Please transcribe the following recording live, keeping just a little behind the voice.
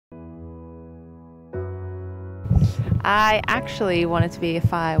I actually wanted to be a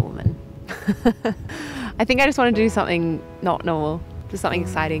firewoman. I think I just wanted to do something not normal, just something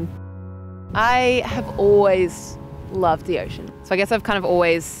exciting. I have always loved the ocean. So I guess I've kind of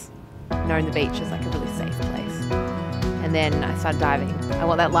always known the beach as like a really safe place. And then I started diving. I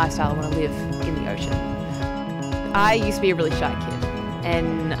want that lifestyle, I want to live in the ocean. I used to be a really shy kid,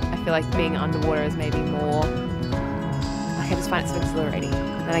 and I feel like being underwater has made me more, like I just find it so exhilarating.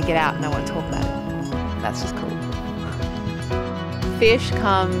 Then I get out and I want to talk about it. That's just cool. Fish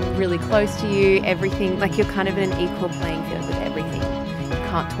come really close to you, everything, like you're kind of in an equal playing field with everything. You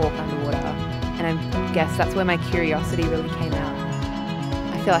can't talk underwater. And I guess that's where my curiosity really came out.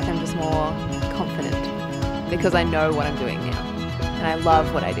 I feel like I'm just more confident because I know what I'm doing now. And I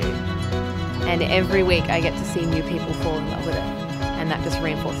love what I do. And every week I get to see new people fall in love with it. And that just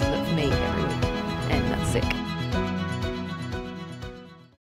reinforces it for me every week.